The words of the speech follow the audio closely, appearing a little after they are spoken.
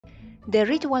The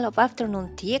ritual of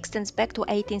afternoon tea extends back to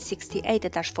 1868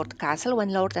 at Ashford Castle, when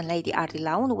Lord and Lady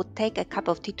Ardilaun would take a cup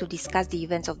of tea to discuss the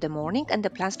events of the morning and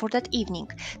the plans for that evening.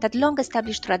 That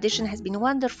long-established tradition has been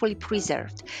wonderfully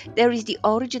preserved. There is the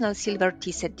original silver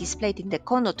tea set displayed in the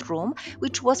Connaught Room,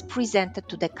 which was presented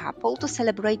to the couple to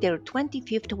celebrate their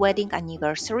 25th wedding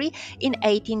anniversary in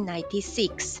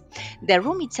 1896. The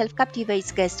room itself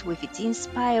captivates guests with its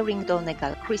inspiring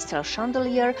Donegal crystal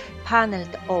chandelier,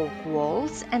 panelled oak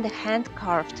walls, and a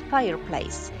hand-carved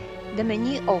fireplace. The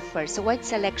menu offers a wide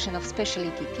selection of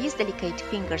specialty teas, delicate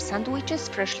finger sandwiches,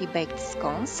 freshly baked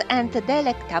scones, and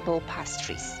delectable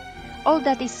pastries. All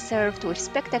that is served with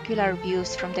spectacular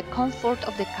views from the comfort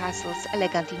of the castle's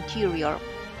elegant interior.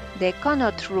 The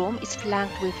Connaught Room is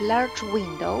flanked with large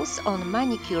windows on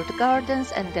manicured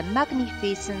gardens and the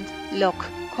magnificent Loch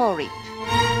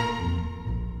Corrib.